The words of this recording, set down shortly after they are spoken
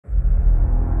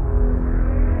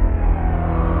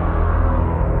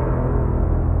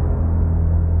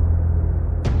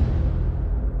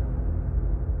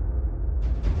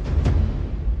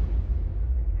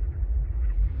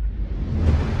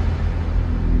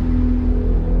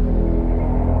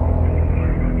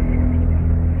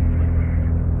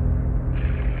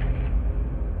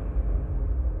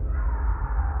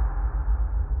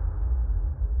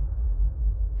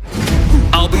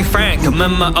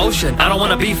I'm in my ocean, I don't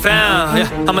wanna be found.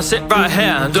 Yeah, I'ma sit right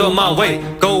here and do it my way.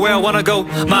 Go where I wanna go,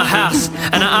 my house.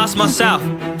 And I ask myself,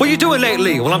 what you doing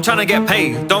lately? Well, I'm trying to get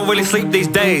paid. Don't really sleep these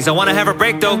days. I wanna have a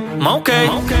break though. I'm okay.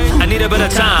 I need a bit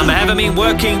of time. I haven't been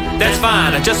working, that's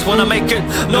fine. I just wanna make it,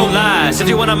 no lies. If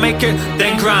you wanna make it,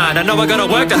 then grind. I know I gotta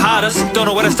work the hardest. Don't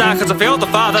know where to start cause I feel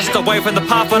the farthest away from the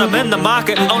path when I'm in the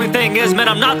market. Only thing is, man,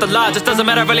 I'm not the largest. Doesn't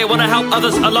matter, really wanna help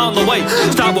others along the way.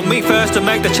 Start with me first to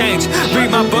make the change.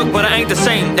 Read my book, but it ain't the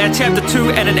same. That chapter 2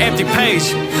 and an empty page.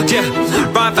 Yeah,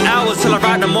 write for hours till I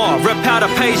write no more. Rip out a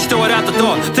page, throw it out the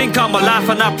door. Think on my life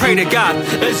and I pray to God.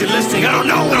 Is he listening? I don't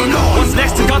know. What's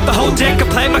next? I got the whole deck. I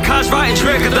play my cards right and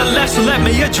trigger the left. So let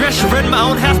me address you in my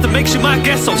own house to make you my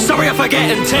guest. So sorry if I get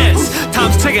intense.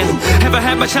 Time's ticking. Have I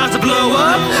had my chance to blow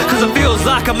up? Cause it feels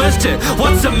like I missed it.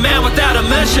 What's a man without a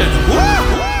mission?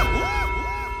 Woo!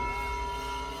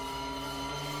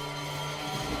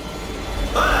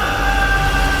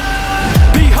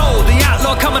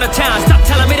 Coming to town, stop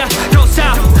telling me to go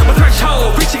south. My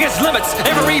threshold, reaching its limits.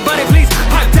 Everybody please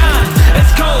pipe down.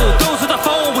 It's cold, those with the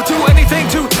phone will do anything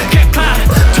to get clout.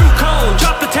 Too cold,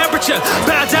 drop the temperature.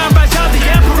 Bow down the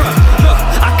emperor. Look,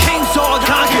 I came so I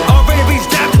conquered. Already been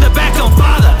stabbed in the back, don't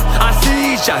bother. I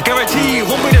siege ya, guarantee you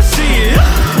want me to see it.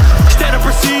 Standard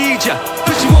procedure,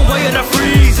 put you away in the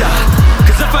freezer.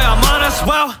 Cause if I am honest,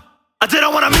 well, I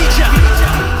didn't wanna meet ya.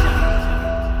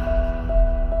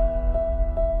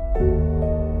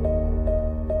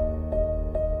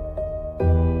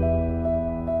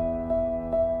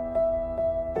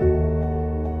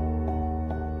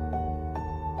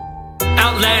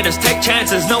 Outlanders, take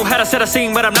chances, know how to set a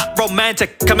scene, but I'm not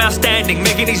romantic. I'm outstanding,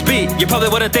 making these beats. You probably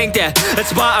wouldn't think that.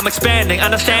 That's why I'm expanding,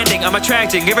 understanding, I'm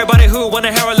attracting everybody who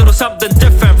wanna hear a little something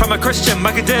different. From a Christian,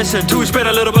 my condition, to spread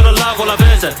a little bit of love while I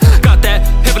visit. Got that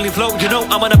heavenly flow, you know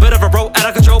I'm on a bit of a road, out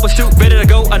of control, but still ready to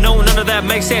go. I know none of that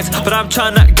makes sense, but I'm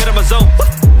trying to get in my zone.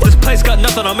 This place got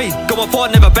nothing on me. Going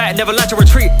forward, never back, never let you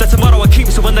retreat. That's the motto I keep,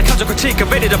 so when there comes a critique, I'm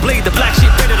ready to bleed. The black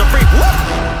sheep ready to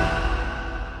free.